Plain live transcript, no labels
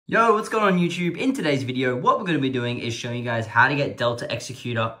Yo, what's going on YouTube? In today's video, what we're going to be doing is showing you guys how to get Delta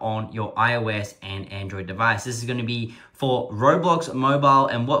Executor on your iOS and Android device. This is going to be for Roblox mobile,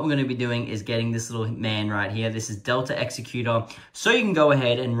 and what we're going to be doing is getting this little man right here. This is Delta Executor, so you can go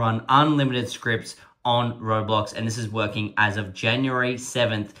ahead and run unlimited scripts on Roblox, and this is working as of January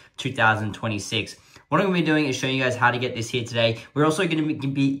 7th, 2026. What I'm going to be doing is showing you guys how to get this here today. We're also going to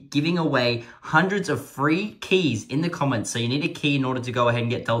be giving away hundreds of free keys in the comments. So you need a key in order to go ahead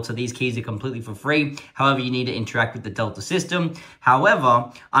and get Delta. These keys are completely for free. However, you need to interact with the Delta system. However,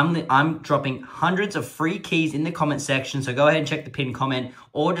 I'm dropping hundreds of free keys in the comment section. So go ahead and check the pinned comment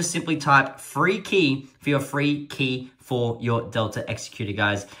or just simply type free key for your free key for your Delta Executor,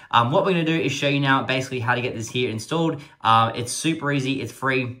 guys. What we're going to do is show you now basically how to get this here installed. It's super easy. It's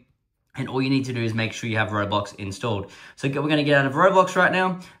free. And all you need to do is make sure you have Roblox installed. So we're going to get out of Roblox right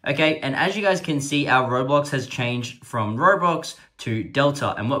now. Okay, and as you guys can see, our Roblox has changed from Roblox to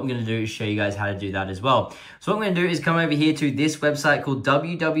Delta. And what we're going to do is show you guys how to do that as well. So what I'm going to do is come over here to this website called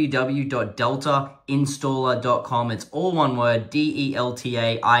www.deltainstaller.com. It's all one word,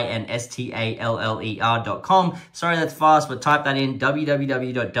 DELTAINSTALLER.com. Sorry, that's fast, but type that in,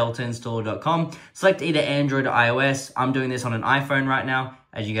 www.deltainstaller.com. Select either Android or iOS. I'm doing this on an iPhone right now.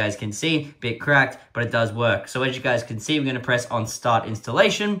 As you guys can see, bit cracked, but it does work. So as you guys can see, we're going to press on start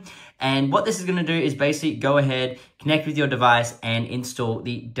installation. And what this is going to do is basically go ahead, connect with your device and install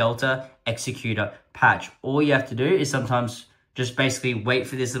the Delta Executor patch. All you have to do is sometimes just basically wait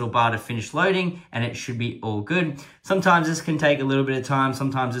for this little bar to finish loading and it should be all good. Sometimes this can take a little bit of time.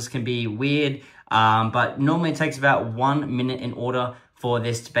 Sometimes this can be weird, but normally it takes about 1 minute in order for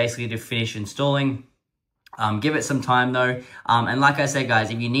this to basically finish installing. Give it some time though. And like I said, guys,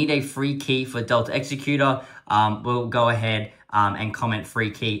 if you need a free key for Delta Executor, we'll go ahead and comment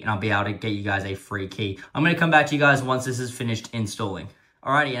free key and I'll be able to get you guys a free key. I'm going to come back to you guys once this is finished installing.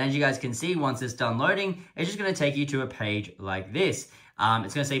 Alrighty, and as you guys can see, once it's done loading, it's just going to take you to a page like this.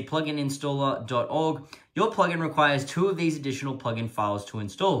 It's going to say plugininstaller.org. Your plugin requires 2 of these additional plugin files to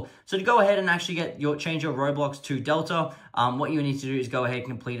install. So to go ahead and actually change your Roblox to Delta, what you need to do is go ahead and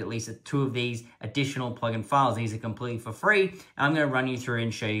complete at least 2 of these additional plugin files. These are completely for free. And I'm going to run you through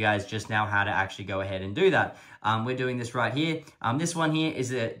and show you guys just now how to actually go ahead and do that. We're doing this right here. This one here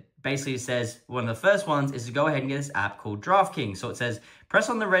is basically says one of the first ones is to go ahead and get this app called DraftKings. So it says press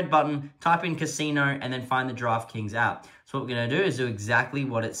on the red button, type in casino, and then find the DraftKings app. So what we're going to do is do exactly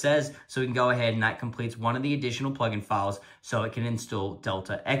what it says. So we can go ahead and that completes one of the additional plugin files so it can install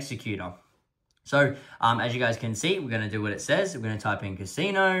Delta Executor. So as you guys can see, we're going to do what it says. We're going to type in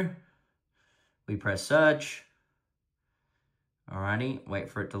casino. We press search. Alrighty, wait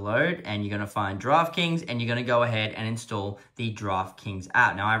for it to load, and you're going to find DraftKings, and you're going to go ahead and install the DraftKings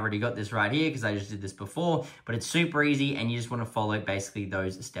app. Now, I've already got this right here because I just did this before, but it's super easy, and you just want to follow basically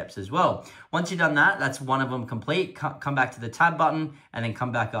those steps as well. Once you've done that, that's one of them complete. Come back to the tab button, and then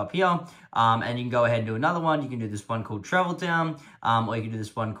come back up here, and you can go ahead and do another one. You can do this one called Travel Town, or you can do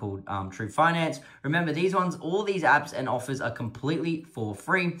this one called True Finance. Remember, these ones, all these apps and offers are completely for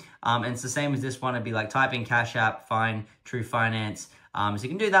free, and it's the same as this one. It'd be like type in Cash App, find True Finance. So you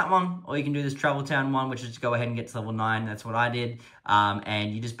can do that one, or you can do this Travel Town one, which is to go ahead and get to level 9. That's what I did.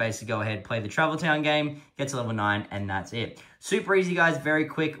 And you just basically go ahead, play the Travel Town game, get to level 9, and that's it. Super easy, guys, very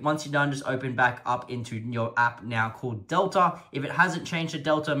quick. Once you're done, just open back up into your app now called Delta. If it hasn't changed to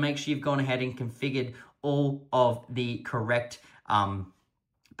Delta, make sure you've gone ahead and configured all of the correct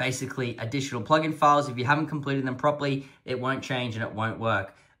basically additional plugin files. If you haven't completed them properly, it won't change and it won't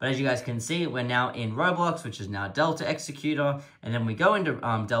work. But as you guys can see, we're now in Roblox, which is now Delta Executor. And then we go into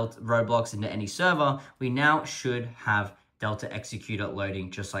Roblox into any server. We now should have Delta Executor loading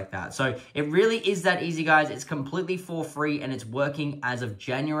just like that. So it really is that easy, guys. It's completely for free and it's working as of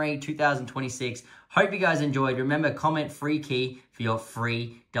January 2026. Hope you guys enjoyed. Remember, comment free key for your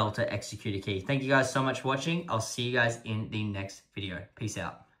free Delta Executor key. Thank you guys so much for watching. I'll see you guys in the next video. Peace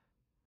out.